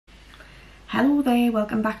Hello there,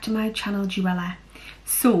 welcome back to my channel Joella.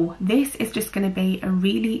 So this is just going to be a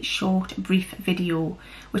really short brief video,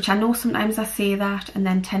 which I know sometimes I say that and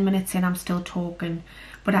then 10 minutes in I'm still talking,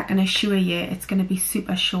 but I can assure you it's going to be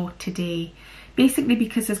super short today, basically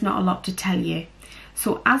because there's not a lot to tell you.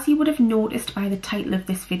 So as you would have noticed by the title of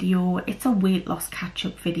this video, it's a weight loss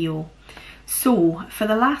catch-up video. So for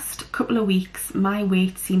the last couple of weeks my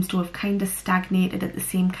weight seems to have kind of stagnated at the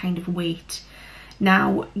same kind of weight.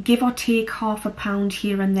 Now, give or take half a pound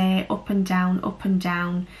here and there, up and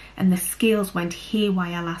down, and the scales went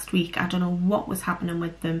haywire last week. I don't know what was happening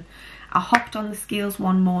with them. I hopped on the scales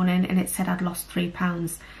one morning and it said I'd lost 3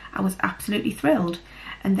 pounds. I was absolutely thrilled.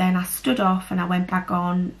 And then I stood off and I went back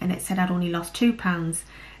on and it said I'd only lost 2 pounds.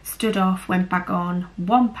 Stood off, went back on,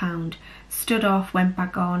 1 pound. Stood off, went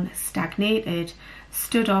back on, stagnated.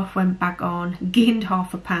 Stood off, went back on, gained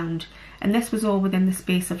half a pound. And this was all within the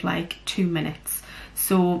space of like 2 minutes.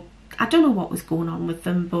 So I don't know what was going on with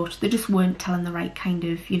them, but they just weren't telling the right kind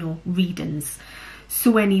of, readings.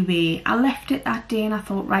 So anyway, I left it that day and I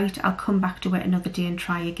thought, right, I'll come back to it another day and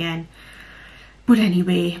try again. But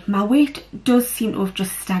anyway, my weight does seem to have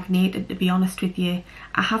just stagnated, to be honest with you.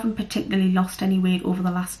 I haven't particularly lost any weight over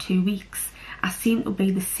the last 2 weeks. I seem to be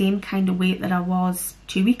the same kind of weight that I was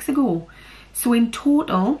 2 weeks ago. So in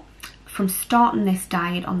total, from starting this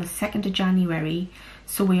diet on the 2nd of January,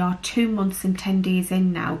 so we are 2 months and 10 days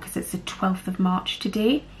in now because it's the 12th of March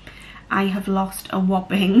today, I have lost a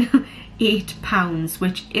whopping 8 pounds,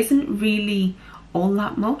 which isn't really all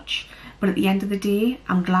that much. But at the end of the day,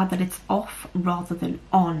 I'm glad that it's off rather than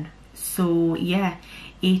on. So yeah,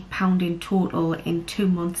 8 pound in total in 2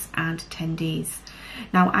 months and 10 days.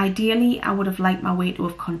 Now ideally, I would have liked my weight to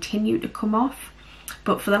have continued to come off.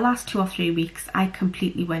 But for the last 2 or 3 weeks, I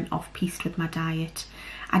completely went off-piste with my diet.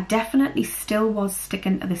 I definitely still was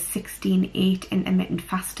sticking to the 16-8 intermittent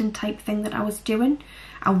fasting type thing that I was doing.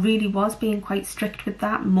 I really was being quite strict with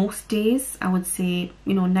that most days. I would say,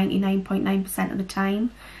 99.9% of the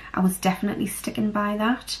time, I was definitely sticking by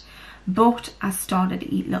that. But I started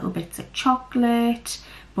to eat little bits of chocolate,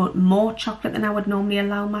 but more chocolate than I would normally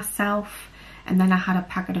allow myself. And then I had a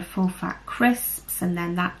packet of full fat crisps, and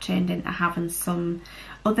then that turned into having some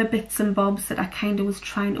other bits and bobs that I kind of was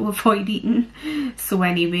trying to avoid eating. So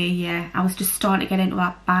anyway, yeah, I was just starting to get into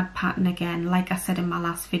that bad pattern again, like I said in my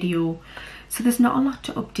last video. So there's not a lot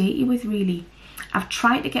to update you with really. I've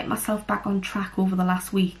tried to get myself back on track over the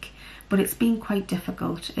last week, but it's been quite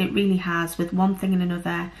difficult. It really has, with one thing and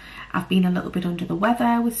another. I've been a little bit under the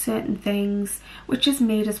weather with certain things, which has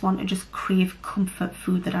made us want to just crave comfort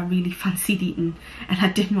food that I really fancied eating and I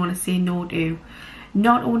didn't want to say no to.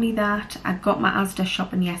 Not only that, I got my Asda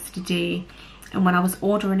shopping yesterday, and when I was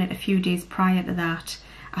ordering it a few days prior to that,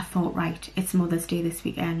 I thought, right, it's Mother's Day this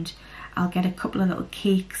weekend. I'll get a couple of little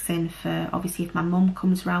cakes in for, obviously, if my mum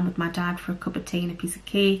comes round with my dad for a cup of tea and a piece of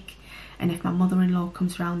cake. And if my mother-in-law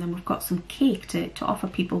comes round, then we've got some cake to offer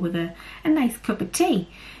people with a nice cup of tea.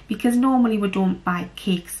 Because normally we don't buy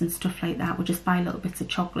cakes and stuff like that. We just buy little bits of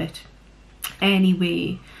chocolate.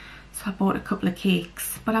 Anyway, so I bought a couple of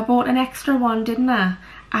cakes. But I bought an extra one, didn't I?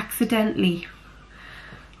 Accidentally.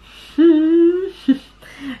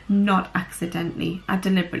 Not accidentally. I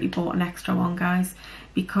deliberately bought an extra one, guys,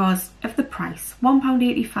 because of the price.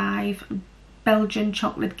 £1.85 Belgian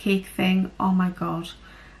chocolate cake thing. Oh my god.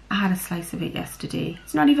 I had a slice of it yesterday.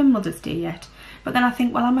 It's not even Mother's Day yet. But then I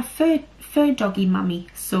think, well, I'm a fur doggy mummy,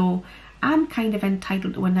 so I'm kind of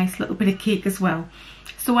entitled to a nice little bit of cake as well.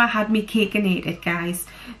 So I had me cake and ate it, guys.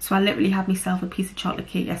 So I literally had myself a piece of chocolate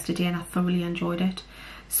cake yesterday and I thoroughly enjoyed it.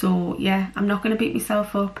 So yeah, I'm not going to beat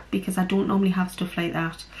myself up because I don't normally have stuff like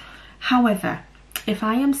that. However, if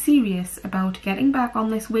I am serious about getting back on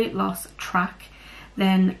this weight loss track,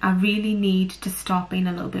 then I really need to start being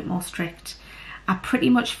a little bit more strict. I pretty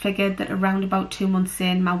much figured that around about 2 months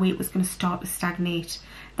in, my weight was going to start to stagnate.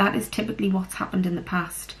 That is typically what's happened in the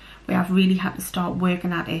past, where I've really had to start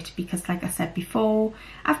working at it because, like I said before,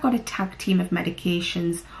 I've got a tag team of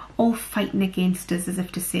medications all fighting against us as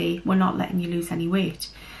if to say, we're not letting you lose any weight.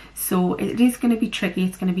 So it is going to be tricky,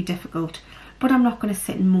 it's going to be difficult, but I'm not going to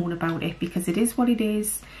sit and moan about it because it is what it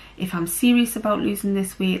is. If I'm serious about losing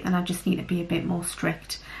this weight, then I just need to be a bit more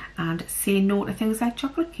strict and say no to things like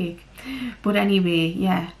chocolate cake. But anyway,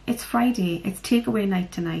 yeah, it's Friday, it's takeaway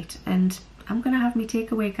night tonight, and I'm gonna have my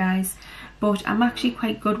takeaway, guys. But I'm actually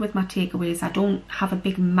quite good with my takeaways. I don't have a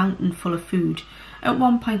big mountain full of food. At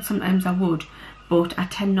one point sometimes I would, but I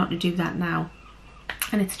tend not to do that now.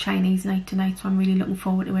 And it's Chinese night tonight, so I'm really looking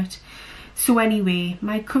forward to it. So anyway,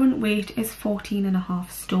 my current weight is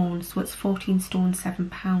 14.5 stone, so it's 14 stone 7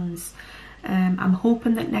 pounds. I'm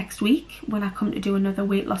hoping that next week when I come to do another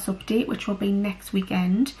weight loss update, which will be next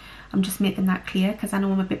weekend, I'm just making that clear because I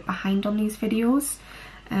know I'm a bit behind on these videos.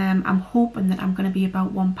 I'm hoping that I'm going to be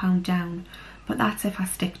about £1 down, but that's if I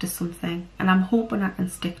stick to something, and I'm hoping I can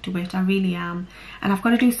stick to it. I really am. And I've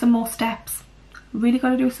got to do some more steps. Really got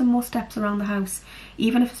to do some more steps around the house,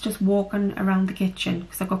 even if it's just walking around the kitchen,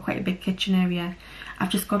 because I've got quite a big kitchen area. I've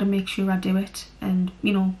just got to make sure I do it, and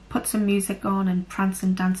you know, put some music on and prance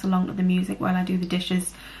and dance along to the music while I do the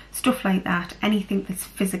dishes, stuff like that. Anything that's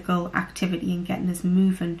physical activity and getting us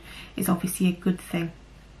moving is obviously a good thing.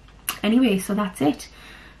 Anyway, so that's it.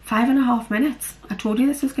 5.5 minutes. I told you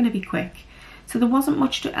this was going to be quick. So there wasn't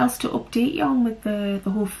much else to update you on with the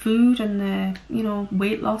whole food and the, you know,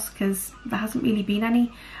 weight loss, because there hasn't really been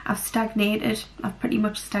any. I've stagnated. I've pretty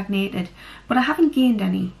much stagnated, but I haven't gained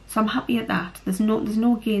any, so I'm happy at that. There's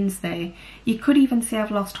no gains there. You could even say I've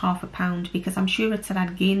lost ½ a pound, because I'm sure it said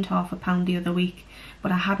I'd gained ½ a pound the other week,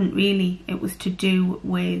 but I hadn't really. It was to do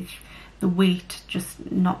with the weight just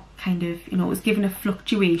not kind of, you know, it was given a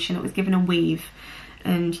fluctuation, it was given a wave,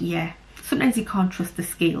 and yeah, sometimes you can't trust the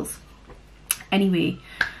scales. Anyway,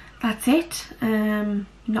 that's it. Not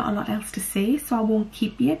a lot else to say, so I won't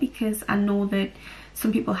keep you, because I know that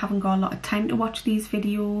some people haven't got a lot of time to watch these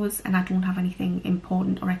videos, and I don't have anything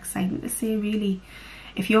important or exciting to say really.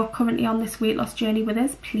 If you're currently on this weight loss journey with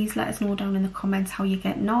us, please let us know down in the comments how you're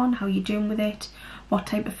getting on, how you're doing with it, what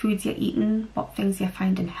type of foods you're eating, what things you're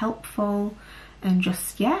finding helpful, and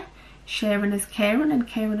just, yeah, sharing is caring and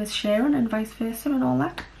caring is sharing, and vice versa and all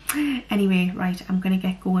that. Anyway, right, I'm gonna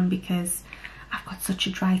get going because I've got such a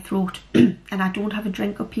dry throat and I don't have a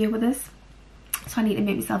drink up here with us, so I need to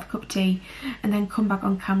make myself a cup of tea and then come back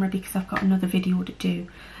on camera because I've got another video to do.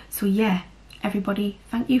 So yeah, everybody,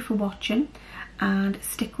 thank you for watching, and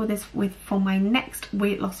stick with us for my next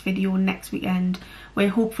weight loss video next weekend, where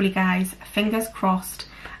hopefully, guys, fingers crossed,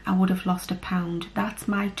 I would have lost £1. That's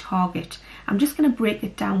my target. I'm just going to break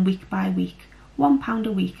it down week by week, £1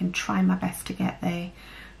 a week, and try my best to get there.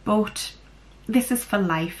 But this is for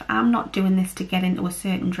life. I'm not doing this to get into a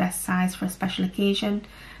certain dress size for a special occasion.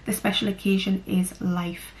 The special occasion is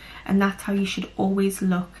life, and that's how you should always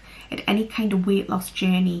look at any kind of weight loss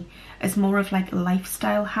journey, as more of like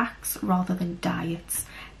lifestyle hacks rather than diets.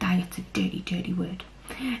 Diet's a dirty, dirty word.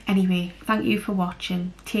 Anyway, thank you for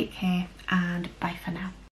watching. Take care and bye for now.